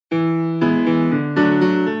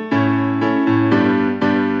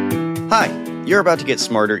Hi, you're about to get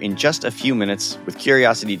smarter in just a few minutes with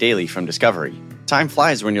Curiosity Daily from Discovery. Time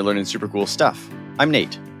flies when you're learning super cool stuff. I'm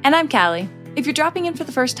Nate. And I'm Callie. If you're dropping in for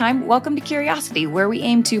the first time, welcome to Curiosity, where we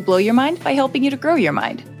aim to blow your mind by helping you to grow your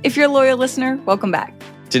mind. If you're a loyal listener, welcome back.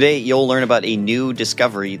 Today, you'll learn about a new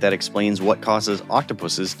discovery that explains what causes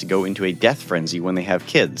octopuses to go into a death frenzy when they have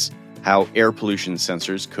kids, how air pollution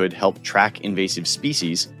sensors could help track invasive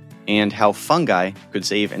species, and how fungi could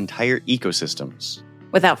save entire ecosystems.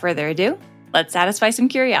 Without further ado, let's satisfy some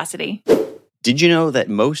curiosity. Did you know that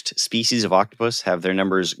most species of octopus have their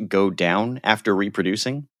numbers go down after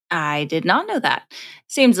reproducing? I did not know that.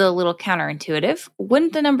 Seems a little counterintuitive.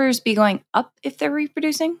 Wouldn't the numbers be going up if they're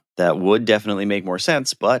reproducing? That would definitely make more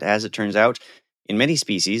sense, but as it turns out, in many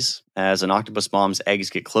species, as an octopus mom's eggs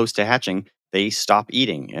get close to hatching, they stop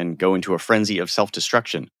eating and go into a frenzy of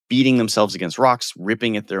self-destruction, beating themselves against rocks,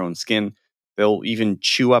 ripping at their own skin. They'll even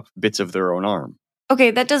chew up bits of their own arm. Okay,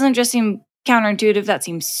 that doesn't just seem counterintuitive, that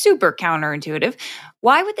seems super counterintuitive.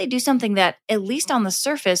 Why would they do something that, at least on the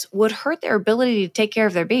surface, would hurt their ability to take care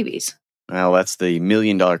of their babies? Well, that's the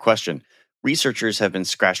million-dollar question. Researchers have been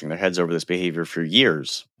scratching their heads over this behavior for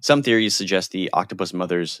years. Some theories suggest the octopus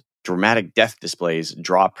mother's dramatic death displays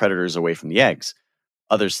draw predators away from the eggs.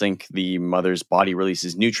 Others think the mother's body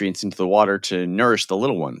releases nutrients into the water to nourish the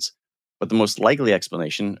little ones. But the most likely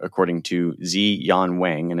explanation, according to Zi-Yan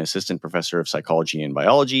Wang, an assistant professor of psychology and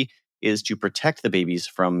biology, is to protect the babies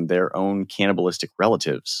from their own cannibalistic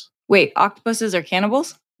relatives. Wait, octopuses are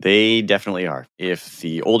cannibals? They definitely are. If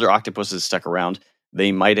the older octopuses stuck around,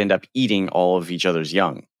 they might end up eating all of each other's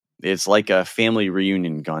young. It's like a family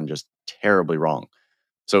reunion gone just terribly wrong.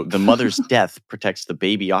 So the mother's death protects the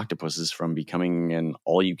baby octopuses from becoming an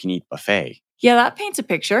all-you-can-eat buffet. Yeah, that paints a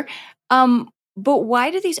picture. But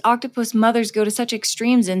why do these octopus mothers go to such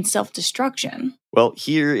extremes in self-destruction? Well,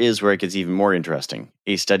 here is where it gets even more interesting.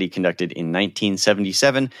 A study conducted in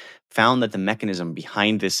 1977 found that the mechanism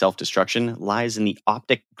behind this self-destruction lies in the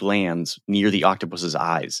optic glands near the octopus's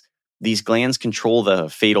eyes. These glands control the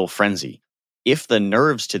fatal frenzy. If the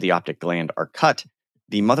nerves to the optic gland are cut,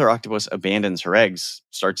 the mother octopus abandons her eggs,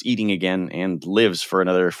 starts eating again, and lives for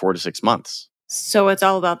another 4 to 6 months. So it's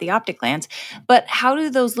all about the optic glands. But how do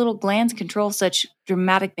those little glands control such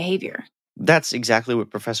dramatic behavior? That's exactly what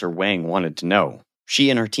Professor Wang wanted to know. She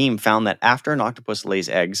and her team found that after an octopus lays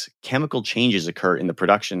eggs, chemical changes occur in the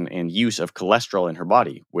production and use of cholesterol in her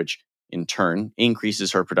body, which in turn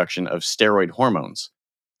increases her production of steroid hormones.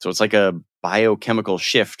 So it's like a biochemical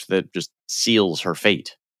shift that just seals her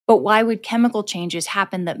fate. But why would chemical changes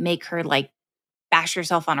happen that make her, bash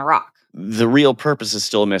herself on a rock? The real purpose is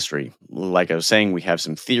still a mystery. Like I was saying, we have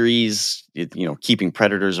some theories, keeping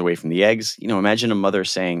predators away from the eggs. Imagine a mother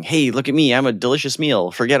saying, "Hey, look at me, I'm a delicious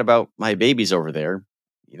meal. Forget about my babies over there."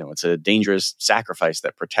 It's a dangerous sacrifice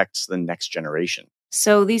that protects the next generation.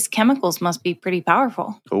 So these chemicals must be pretty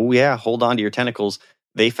powerful. Oh yeah, hold on to your tentacles.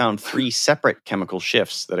 They found 3 separate chemical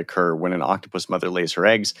shifts that occur when an octopus mother lays her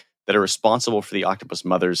eggs that are responsible for the octopus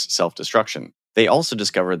mother's self-destruction. They also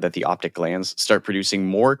discovered that the optic glands start producing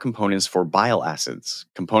more components for bile acids,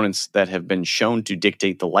 components that have been shown to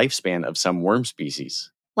dictate the lifespan of some worm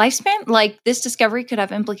species. Lifespan? Like this discovery could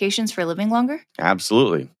have implications for living longer?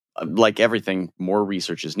 Absolutely. Like everything, more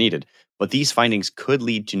research is needed. But these findings could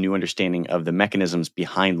lead to new understanding of the mechanisms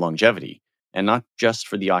behind longevity, and not just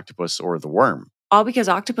for the octopus or the worm. All because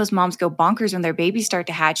octopus moms go bonkers when their babies start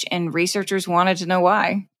to hatch, and researchers wanted to know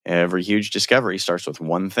why. Every huge discovery starts with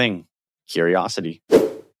one thing: curiosity.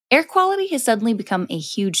 Air quality has suddenly become a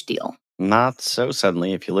huge deal. Not so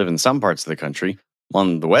suddenly if you live in some parts of the country.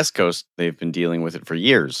 On the West Coast, they've been dealing with it for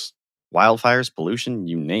years. Wildfires, pollution,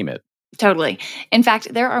 you name it. Totally. In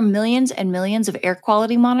fact, there are millions and millions of air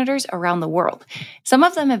quality monitors around the world. Some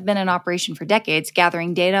of them have been in operation for decades,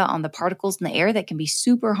 gathering data on the particles in the air that can be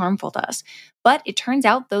super harmful to us. But it turns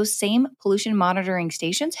out those same pollution monitoring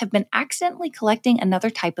stations have been accidentally collecting another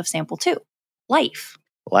type of sample too: life.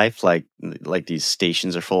 Life, like these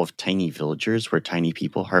stations, are full of tiny villagers where tiny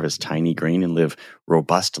people harvest tiny grain and live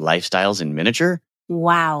robust lifestyles in miniature?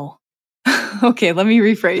 Wow. Okay, let me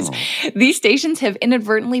rephrase. Oh. These stations have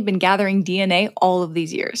inadvertently been gathering DNA all of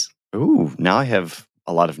these years. Ooh, now I have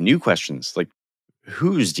a lot of new questions. Like,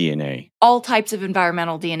 whose DNA? All types of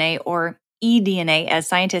environmental DNA, or eDNA as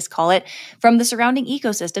scientists call it, from the surrounding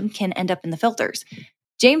ecosystem can end up in the filters.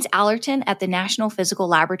 James Allerton at the National Physical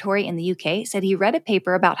Laboratory in the UK said he read a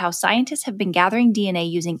paper about how scientists have been gathering DNA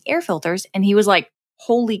using air filters, and he was like,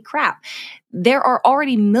 holy crap, there are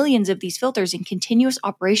already millions of these filters in continuous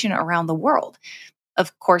operation around the world.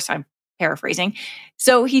 Of course, I'm paraphrasing.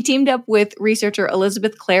 So he teamed up with researcher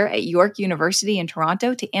Elizabeth Clare at York University in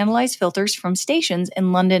Toronto to analyze filters from stations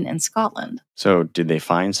in London and Scotland. So, did they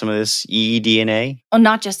find some of this eDNA? Oh,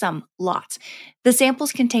 not just some, lots. The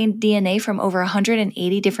samples contained DNA from over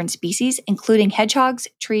 180 different species, including hedgehogs,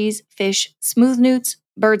 trees, fish, smooth newts,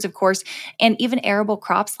 birds, of course, and even arable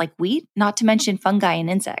crops like wheat, not to mention fungi and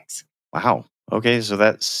insects. Wow. Okay, so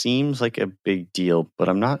that seems like a big deal, but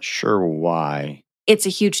I'm not sure why. It's a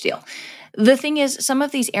huge deal. The thing is, some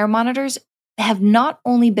of these air monitors have not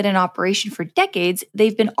only been in operation for decades,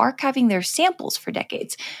 they've been archiving their samples for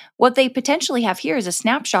decades. What they potentially have here is a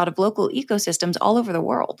snapshot of local ecosystems all over the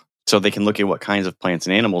world. So they can look at what kinds of plants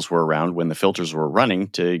and animals were around when the filters were running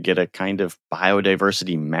to get a kind of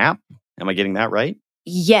biodiversity map. Am I getting that right?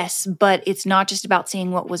 Yes, but it's not just about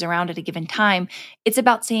seeing what was around at a given time. It's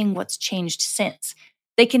about seeing what's changed since.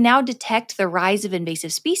 They can now detect the rise of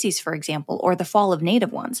invasive species, for example, or the fall of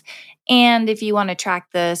native ones. And if you want to track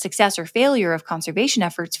the success or failure of conservation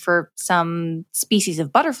efforts for some species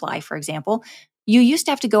of butterfly, for example, you used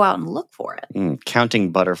to have to go out and look for it.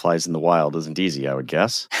 Counting butterflies in the wild isn't easy, I would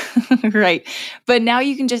guess. Right. But now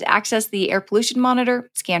you can just access the air pollution monitor,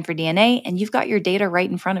 scan for DNA, and you've got your data right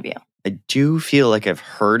in front of you. I do feel like I've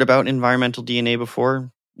heard about environmental DNA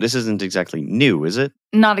before. This isn't exactly new, is it?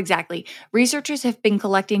 Not exactly. Researchers have been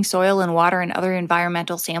collecting soil and water and other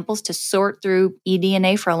environmental samples to sort through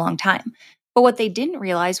eDNA for a long time. But what they didn't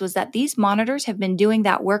realize was that these monitors have been doing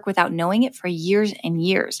that work without knowing it for years and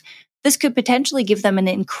years. This could potentially give them an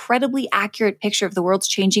incredibly accurate picture of the world's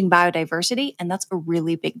changing biodiversity, and that's a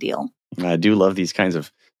really big deal. I do love these kinds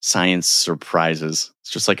of science surprises. It's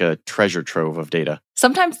just like a treasure trove of data.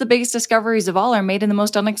 Sometimes the biggest discoveries of all are made in the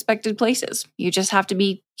most unexpected places. You just have to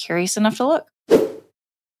be curious enough to look.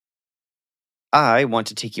 I want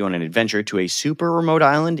to take you on an adventure to a super remote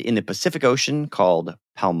island in the Pacific Ocean called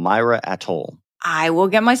Palmyra Atoll. I will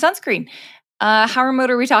get my sunscreen. How remote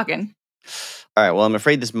are we talking? All right, well, I'm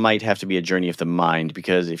afraid this might have to be a journey of the mind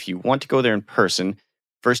because if you want to go there in person,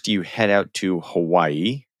 first you head out to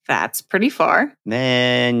Hawaii. That's pretty far.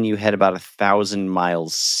 Then you head about 1,000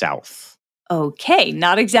 miles south. Okay,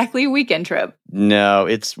 not exactly a weekend trip. No,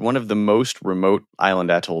 it's one of the most remote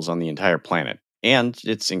island atolls on the entire planet. And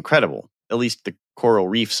it's incredible. At least the coral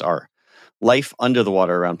reefs are. Life under the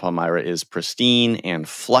water around Palmyra is pristine and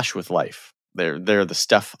flush with life. They're the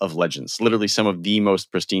stuff of legends. Literally some of the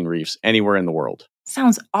most pristine reefs anywhere in the world.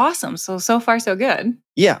 Sounds awesome. So far, so good.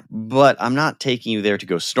 Yeah, but I'm not taking you there to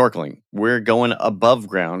go snorkeling. We're going above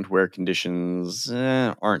ground where conditions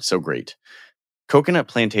aren't so great. Coconut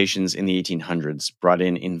plantations in the 1800s brought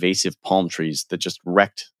in invasive palm trees that just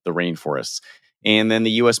wrecked the rainforests. And then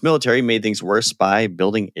the U.S. military made things worse by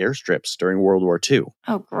building airstrips during World War II.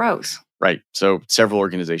 Oh, gross. Right. So several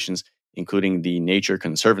organizations, including the Nature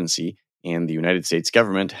Conservancy and the United States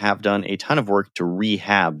government, have done a ton of work to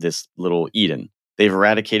rehab this little Eden. They've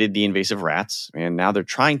eradicated the invasive rats, and now they're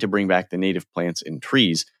trying to bring back the native plants and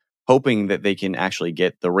trees, hoping that they can actually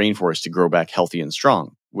get the rainforest to grow back healthy and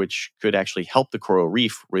strong, which could actually help the coral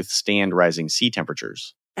reef withstand rising sea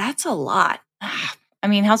temperatures. That's a lot. I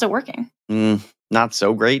mean, how's it working? Not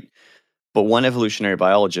so great. But one evolutionary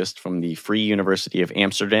biologist from the Free University of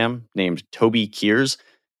Amsterdam named Toby Keers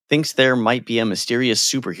thinks there might be a mysterious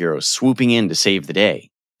superhero swooping in to save the day.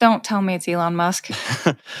 Don't tell me it's Elon Musk.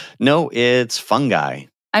 No, it's fungi.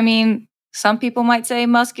 I mean, some people might say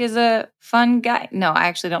Musk is a fun guy. No, I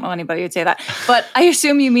actually don't know anybody who'd say that. But I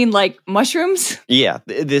assume you mean like mushrooms? Yeah,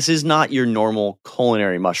 this is not your normal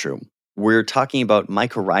culinary mushroom. We're talking about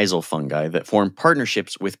mycorrhizal fungi that form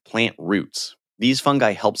partnerships with plant roots. These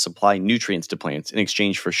fungi help supply nutrients to plants in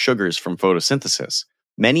exchange for sugars from photosynthesis.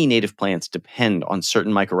 Many native plants depend on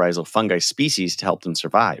certain mycorrhizal fungi species to help them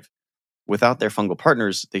survive. Without their fungal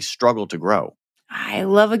partners, they struggle to grow. I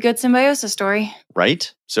love a good symbiosis story.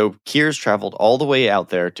 Right? So Keers traveled all the way out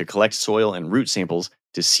there to collect soil and root samples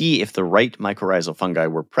to see if the right mycorrhizal fungi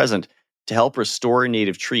were present to help restore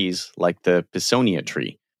native trees like the Pisonia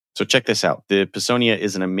tree. So check this out. The Pisonia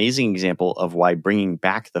is an amazing example of why bringing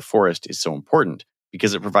back the forest is so important,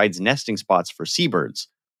 because it provides nesting spots for seabirds.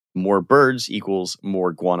 More birds equals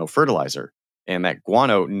more guano fertilizer, and that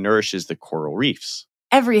guano nourishes the coral reefs.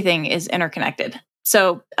 Everything is interconnected.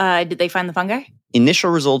 So, did they find the fungi?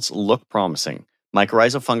 Initial results look promising.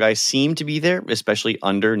 Mycorrhizal fungi seem to be there, especially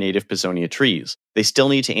under native Pisonia trees. They still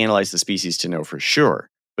need to analyze the species to know for sure.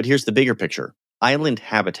 But here's the bigger picture. Island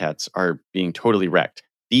habitats are being totally wrecked.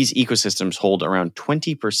 These ecosystems hold around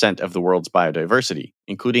 20% of the world's biodiversity,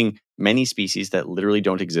 including many species that literally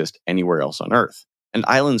don't exist anywhere else on Earth. And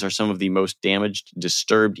islands are some of the most damaged,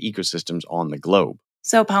 disturbed ecosystems on the globe.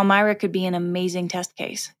 So Palmyra could be an amazing test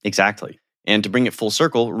case. Exactly. And to bring it full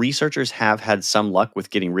circle, researchers have had some luck with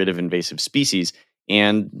getting rid of invasive species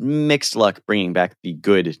and mixed luck bringing back the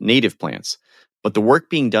good native plants. But the work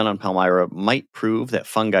being done on Palmyra might prove that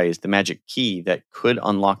fungi is the magic key that could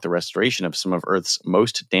unlock the restoration of some of Earth's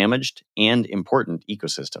most damaged and important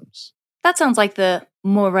ecosystems. That sounds like the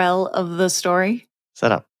morale of the story. Is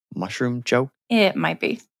that a mushroom joke? It might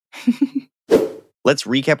be. Let's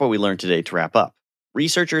recap what we learned today to wrap up.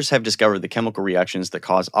 Researchers have discovered the chemical reactions that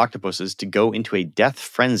cause octopuses to go into a death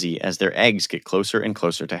frenzy as their eggs get closer and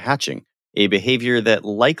closer to hatching, a behavior that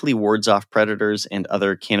likely wards off predators and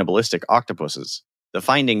other cannibalistic octopuses. The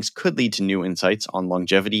findings could lead to new insights on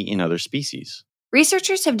longevity in other species.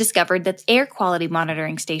 Researchers have discovered that air quality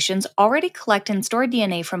monitoring stations already collect and store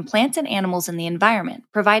DNA from plants and animals in the environment,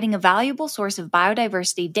 providing a valuable source of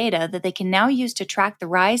biodiversity data that they can now use to track the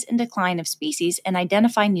rise and decline of species and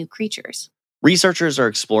identify new creatures. Researchers are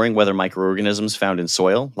exploring whether microorganisms found in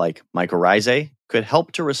soil, like mycorrhizae, could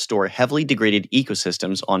help to restore heavily degraded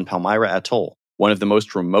ecosystems on Palmyra Atoll, one of the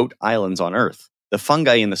most remote islands on Earth. The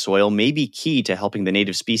fungi in the soil may be key to helping the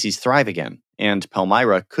native species thrive again, and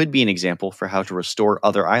Palmyra could be an example for how to restore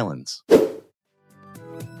other islands.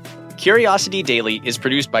 Curiosity Daily is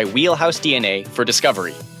produced by Wheelhouse DNA for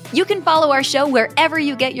Discovery. You can follow our show wherever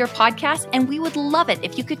you get your podcasts, and we would love it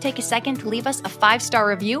if you could take a second to leave us a 5-star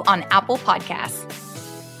review on Apple Podcasts.